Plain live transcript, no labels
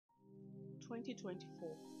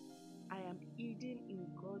2024, I am hidden in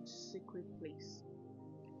God's secret place.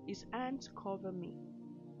 His hands cover me.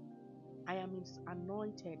 I am His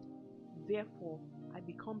anointed. Therefore, I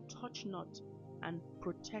become touched not and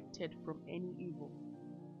protected from any evil.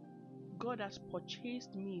 God has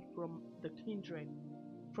purchased me from the kindred,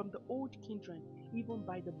 from the old kindred, even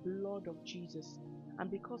by the blood of Jesus.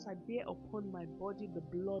 And because I bear upon my body the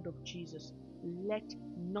blood of Jesus, let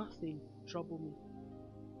nothing trouble me.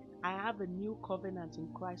 I have a new covenant in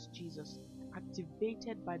Christ Jesus,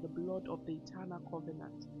 activated by the blood of the eternal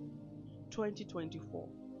covenant. 2024,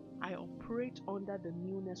 I operate under the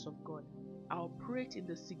newness of God. I operate in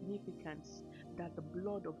the significance that the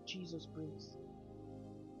blood of Jesus brings.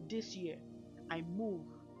 This year, I move,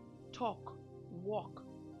 talk, walk,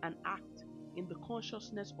 and act in the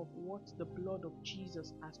consciousness of what the blood of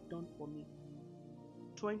Jesus has done for me.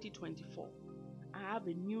 2024, I have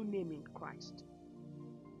a new name in Christ.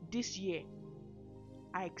 This year,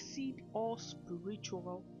 I exceed all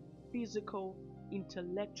spiritual, physical,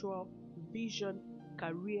 intellectual, vision,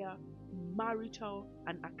 career, marital,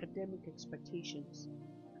 and academic expectations.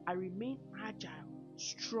 I remain agile,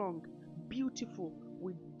 strong, beautiful,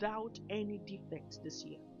 without any defects this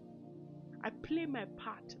year. I play my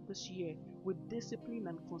part this year with discipline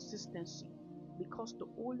and consistency because the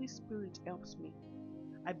Holy Spirit helps me.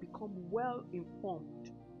 I become well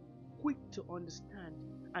informed, quick to understand,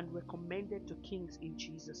 and recommended to kings in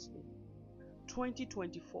Jesus' name.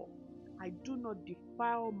 2024, I do not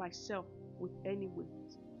defile myself with any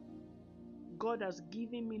weight. God has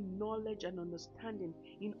given me knowledge and understanding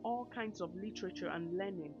in all kinds of literature and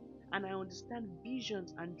learning, and I understand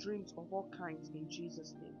visions and dreams of all kinds in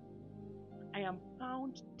Jesus' name. I am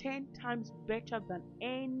found 10 times better than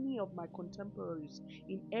any of my contemporaries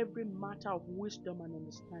in every matter of wisdom and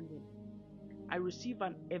understanding. I receive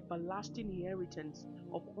an everlasting inheritance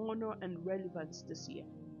of honor and relevance this year.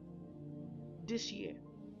 This year,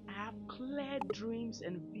 I have clear dreams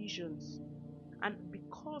and visions, and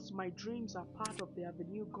because my dreams are part of the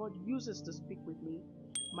avenue God uses to speak with me,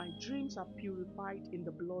 my dreams are purified in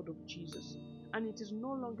the blood of Jesus, and it is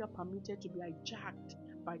no longer permitted to be hijacked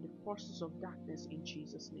by the forces of darkness in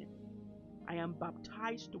Jesus' name. I am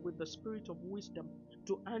baptized with the spirit of wisdom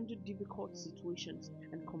to handle difficult situations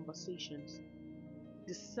and conversations.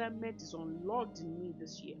 Discernment is unlocked in me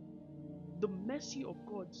this year. The mercy of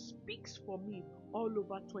God speaks for me all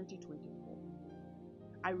over 2024.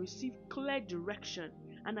 I receive clear direction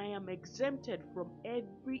and I am exempted from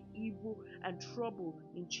every evil and trouble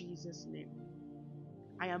in Jesus' name.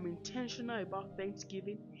 I am intentional about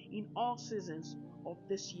thanksgiving in all seasons of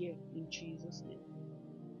this year in Jesus' name.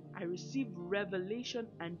 I receive revelation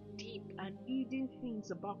and deep and hidden things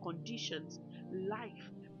about conditions,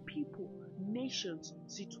 life, people, nations,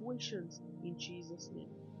 situations in Jesus' name.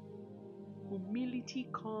 Humility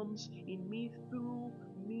comes in me through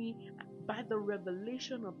me by the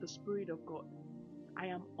revelation of the Spirit of God. I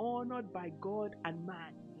am honored by God and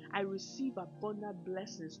man. I receive abundant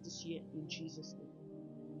blessings this year in Jesus' name.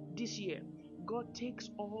 This year, God takes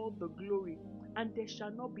all the glory, and there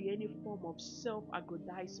shall not be any form of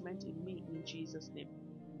self-aggrandizement in me in Jesus' name.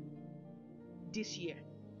 This year,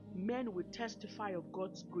 men will testify of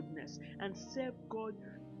God's goodness and serve God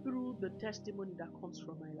through the testimony that comes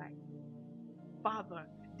from my life. Father,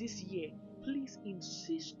 this year, please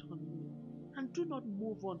insist on me and do not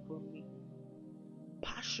move on from me.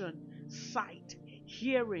 Passion, sight,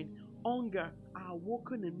 hearing, hunger are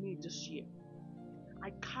awoken in me this year.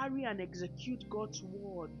 I carry and execute God's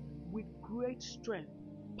word with great strength,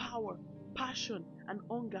 power, passion, and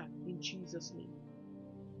hunger in Jesus' name.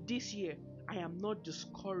 This year, I am not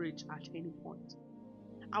discouraged at any point.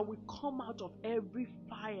 I will come out of every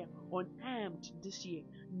fire unarmed this year,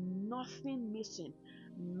 nothing missing,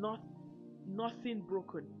 nothing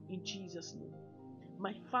broken in Jesus' name.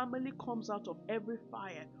 My family comes out of every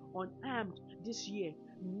fire unarmed this year,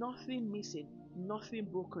 nothing missing, nothing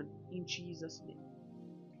broken in Jesus' name.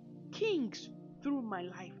 Kings through my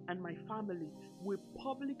life and my family will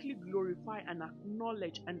publicly glorify and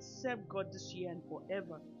acknowledge and serve God this year and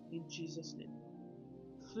forever in Jesus' name.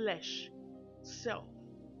 Flesh, self,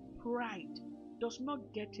 pride does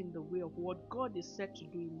not get in the way of what God is set to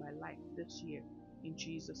do in my life this year in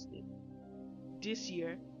Jesus' name. This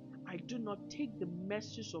year, I do not take the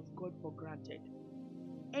message of God for granted.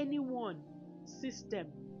 Anyone, system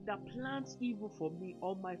that plans evil for me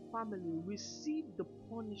or my family receive the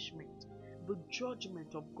punishment, the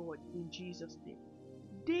judgment of God in Jesus' name.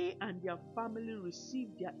 They and their family receive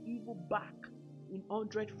their evil back in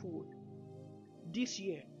 100-fold. This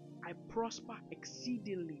year, I prosper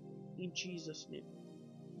exceedingly in Jesus' name.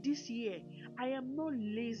 This year, I am not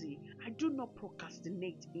lazy I do not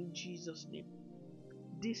procrastinate in Jesus' name.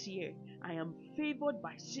 This year, I am favored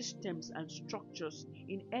by systems and structures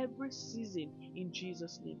in every season in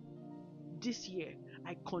Jesus' name. This year,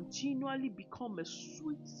 I continually become a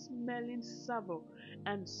sweet smelling savor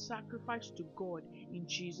and sacrifice to God in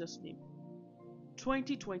Jesus' name.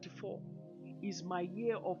 2024 is my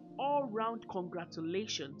year of all round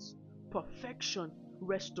congratulations, perfection,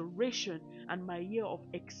 restoration, and my year of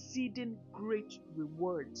exceeding great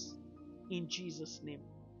rewards in Jesus' name.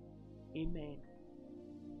 Amen.